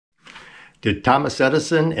Did Thomas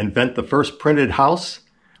Edison invent the first printed house?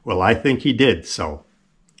 Well, I think he did, so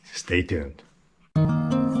stay tuned.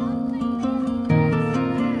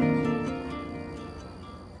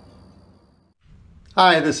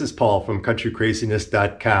 Hi, this is Paul from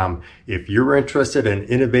CountryCraziness.com. If you're interested in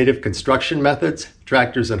innovative construction methods,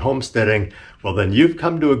 tractors, and homesteading, well then you've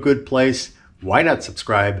come to a good place. Why not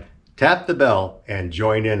subscribe, tap the bell, and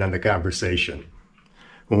join in on the conversation?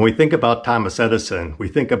 When we think about Thomas Edison, we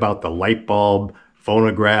think about the light bulb,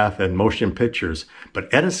 phonograph, and motion pictures. But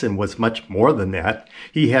Edison was much more than that.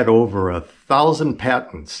 He had over 1,000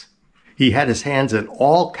 patents. He had his hands in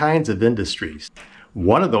all kinds of industries.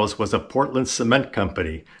 One of those was a Portland cement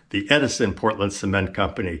company, the Edison Portland Cement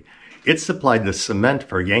Company. It supplied the cement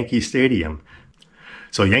for Yankee Stadium.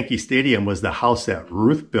 So Yankee Stadium was the house that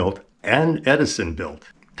Ruth built and Edison built.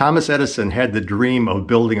 Thomas Edison had the dream of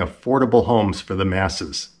building affordable homes for the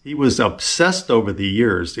masses. He was obsessed over the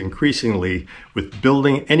years, increasingly, with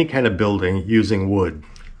building any kind of building using wood.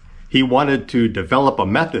 He wanted to develop a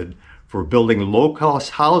method for building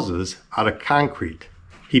low-cost houses out of concrete.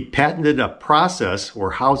 He patented a process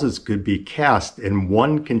where houses could be cast in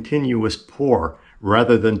one continuous pour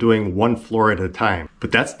rather than doing one floor at a time.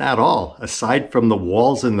 But that's not all. Aside from the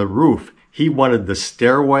walls and the roof, he wanted the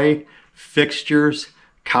stairway, fixtures,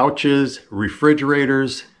 couches,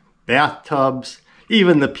 refrigerators, bathtubs,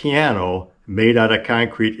 even the piano made out of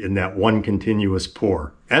concrete in that one continuous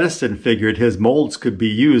pour. Edison figured his molds could be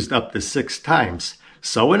used up to 6 times.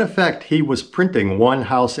 So in effect, he was printing one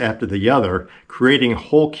house after the other, creating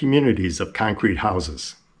whole communities of concrete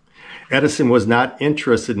houses. Edison was not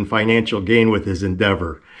interested in financial gain with his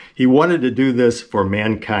endeavor. He wanted to do this for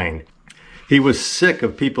mankind. He was sick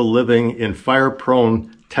of people living in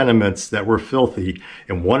fire-prone tenements that were filthy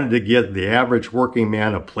and wanted to give the average working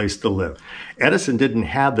man a place to live. Edison didn't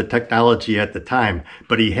have the technology at the time,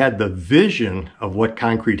 but he had the vision of what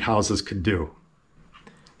concrete houses could do.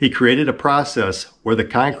 He created a process where the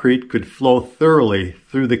concrete could flow thoroughly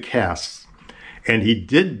through the casts, and he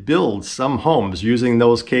did build some homes using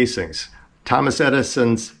those casings. Thomas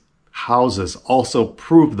Edison's houses also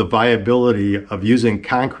proved the viability of using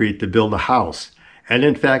concrete to build a house. And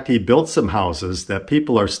in fact, he built some houses that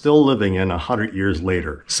people are still living in 100 years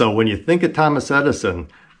later. So when you think of Thomas Edison,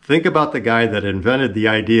 think about the guy that invented the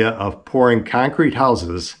idea of pouring concrete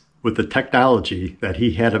houses with the technology that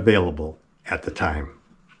he had available at the time.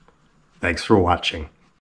 Thanks for watching.